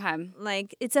Okay.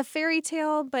 like it's a fairy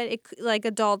tale, but like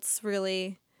adults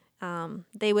really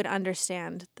they would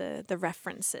understand the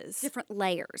references. Different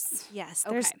layers. Yes,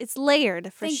 Okay. it's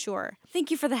layered for sure. Thank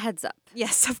you for the heads up.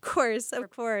 Yes, of course.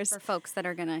 For folks that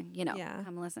are going to, Yeah.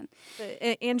 come listen.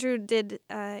 But Andrew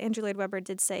Lloyd Webber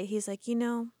did say, he's like,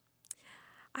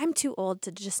 I'm too old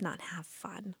to just not have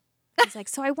fun. He's like,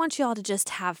 so I want you all to just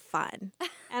have fun.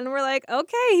 And we're like,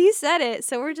 okay, he said it.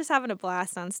 So we're just having a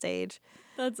blast on stage.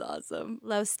 That's awesome.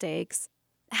 Low stakes.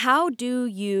 How do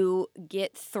you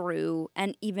get through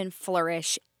and even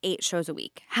flourish 8 shows a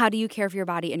week? How do you care for your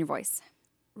body and your voice?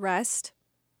 Rest.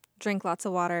 Drink lots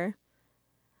of water.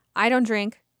 I don't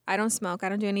drink. I don't smoke. I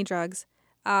don't do any drugs.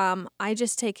 I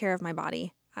just take care of my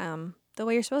body the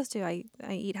way you're supposed to. I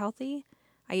eat healthy.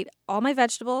 I eat all my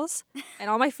vegetables and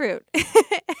all my fruit.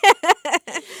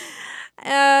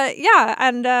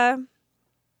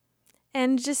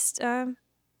 And just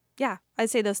I'd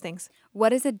say those things.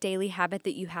 What is a daily habit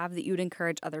that you have that you would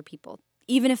encourage other people,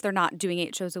 even if they're not doing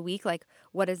 8 shows a week? Like,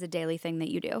 what is a daily thing that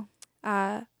you do?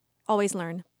 Always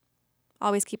learn.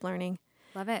 Always keep learning.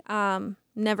 Love it.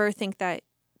 Never think that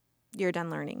you're done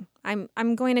learning.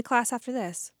 I'm going to class after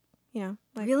this.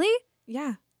 Really?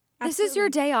 Yeah. This is your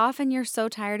day off and you're so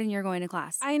tired and you're going to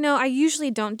class. I know. I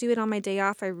usually don't do it on my day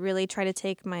off. I really try to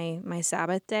take my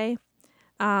Sabbath day.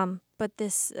 But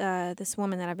this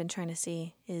woman that I've been trying to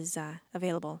see is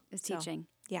available. Is teaching.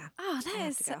 Yeah. Oh,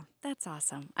 that's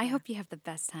awesome. I hope you have the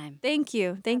best time. Thank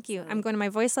you. I'm going to my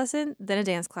voice lesson, then a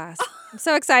dance class. I'm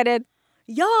so excited.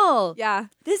 Y'all. Yeah.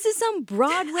 This is some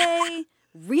Broadway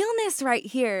realness right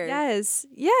here. Yes.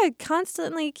 Yeah.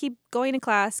 Constantly keep going to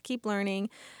class, keep learning.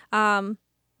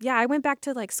 Yeah, I went back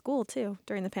to like school too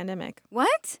during the pandemic.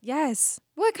 What? Yes.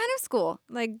 What kind of school?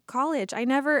 Like college.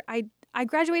 I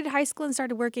graduated high school and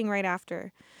started working right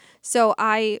after. So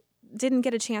I didn't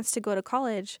get a chance to go to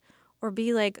college or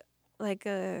be like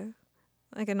a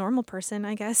normal person,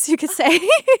 I guess you could say.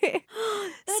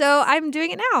 So I'm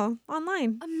doing it now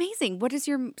online. Amazing. What is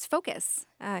your focus?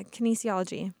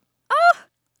 Kinesiology. Oh,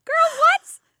 girl,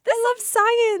 what? I love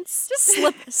science. Just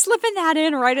slipping that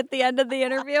in right at the end of the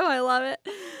interview. I love it.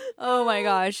 Oh my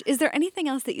gosh. Is there anything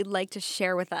else that you'd like to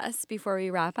share with us before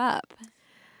we wrap up?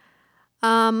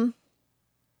 That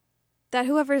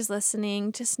whoever's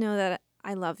listening, just know that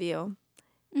I love you.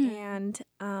 And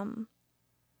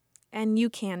you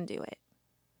can do it.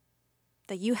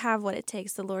 That you have what it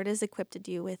takes. The Lord has equipped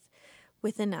you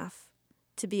with enough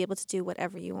to be able to do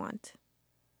whatever you want.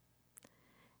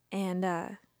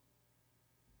 And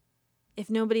if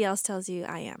nobody else tells you,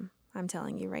 I'm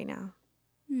telling you right now.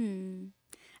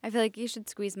 I feel like you should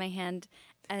squeeze my hand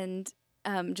and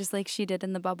just like she did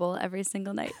in the bubble every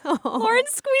single night. Lauren's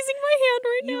squeezing my hand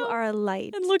right now. You are a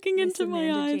light. And looking into my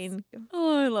Amanda eyes. Jane.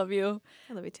 Oh, I love you.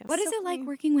 I love you too. What is it like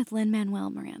working with Lin-Manuel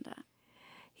Miranda?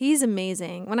 He's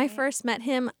amazing. When I first met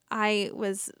him, I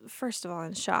was, first of all,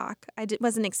 in shock. I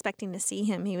wasn't expecting to see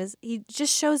him. He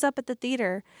just shows up at the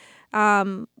theater,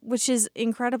 which is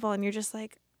incredible. And you're just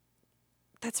like,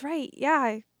 that's right.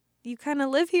 Yeah, you kind of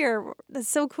live here. That's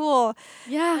so cool.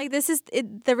 Yeah. Like this is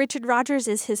the Richard Rogers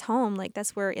is his home. Like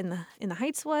that's where In the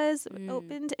Heights was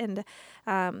opened, and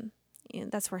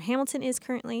that's where Hamilton is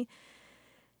currently.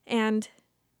 And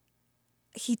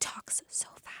he talks so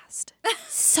fast.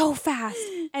 So fast.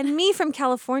 And me from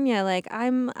California, like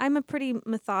I'm a pretty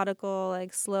methodical,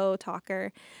 like slow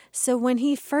talker. So when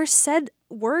he first said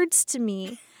words to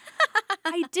me,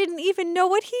 I didn't even know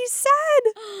what he said.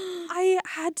 I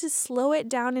had to slow it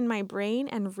down in my brain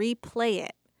and replay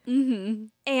it. Mm-hmm.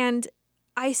 And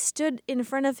I stood in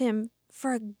front of him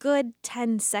for a good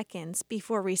 10 seconds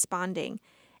before responding.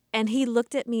 And he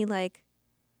looked at me like,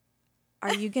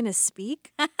 are you going to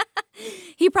speak?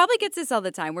 He probably gets this all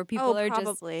the time where people are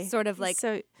probably. just sort of like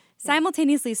So,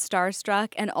 simultaneously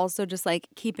starstruck and also just like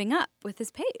keeping up with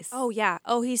his pace. oh, yeah.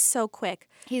 Oh, he's so quick.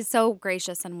 He's so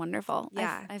gracious and wonderful.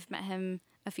 Yeah. I've met him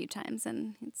a few times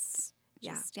and it's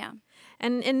just, yeah.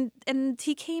 And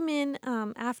he came in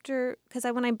after, because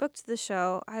when I booked the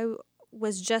show, I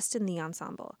was just in the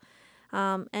ensemble.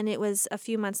 And it was a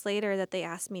few months later that they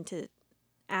asked me to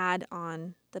add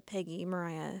on the Peggy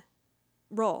Mariah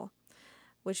role,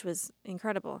 which was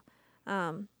incredible.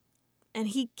 And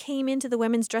he came into the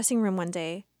women's dressing room one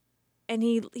day, and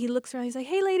he looks around. He's like,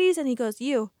 "Hey, ladies," and he goes,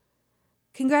 "You,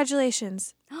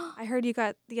 congratulations! I heard you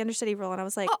got the understudy role." And I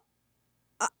was like,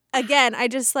 again, I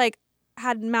just like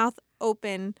had mouth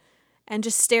open and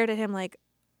just stared at him like,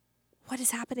 "What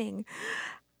is happening?"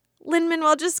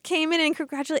 Lin-Manuel just came in and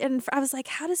congratulated, and I was like,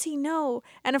 "How does he know?"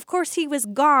 And of course, he was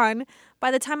gone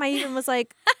by the time I even was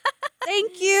like,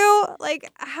 "Thank you!" Like,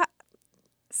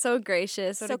 So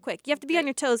gracious. so quick. You have to be on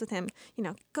your toes with him. You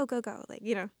know, go, go, go. Like,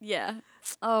 you know. Yeah.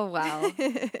 Oh, wow.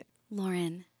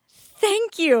 Lauren,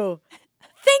 thank you.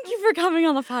 Thank you for coming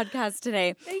on the podcast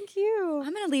today. Thank you.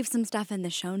 I'm going to leave some stuff in the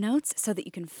show notes so that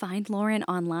you can find Lauren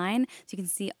online, so you can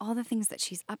see all the things that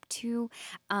she's up to,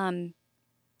 and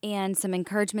some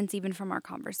encouragements even from our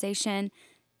conversation.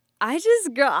 I'm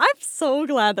so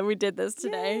glad that we did this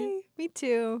today. Yay, me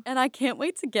too. And I can't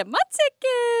wait to get my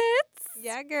tickets.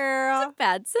 Yeah, girl. To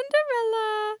Bad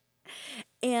Cinderella.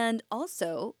 And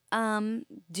also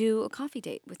do a coffee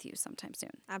date with you sometime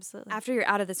soon. Absolutely. After you're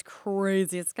out of this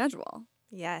crazy schedule.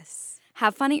 Yes.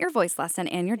 Have fun at your voice lesson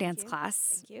and your dance class.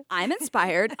 Thank you. I'm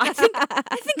inspired. I think I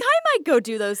might go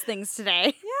do those things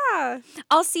today. Yeah.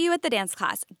 I'll see you at the dance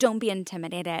class. Don't be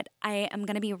intimidated. I am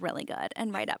going to be really good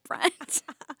and right up front.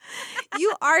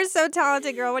 You are so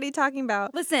talented, girl. What are you talking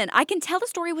about? Listen, I can tell the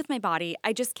story with my body.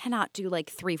 I just cannot do like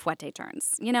 3 fouette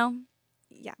turns, you know?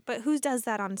 Yeah, but who does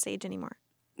that on stage anymore?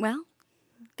 Well,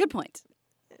 good point.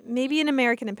 Maybe an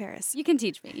American in Paris. You can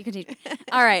teach me.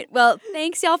 All right. Well,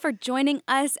 thanks, y'all, for joining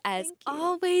us. As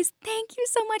always, thank you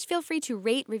so much. Feel free to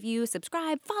rate, review,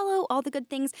 subscribe, follow, all the good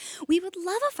things. We would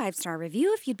love a 5-star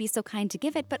review if you'd be so kind to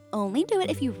give it, but only do it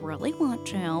if you really want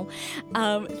to.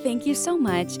 Thank you so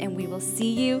much, and we will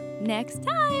see you next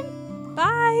time.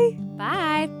 Bye.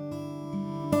 Bye.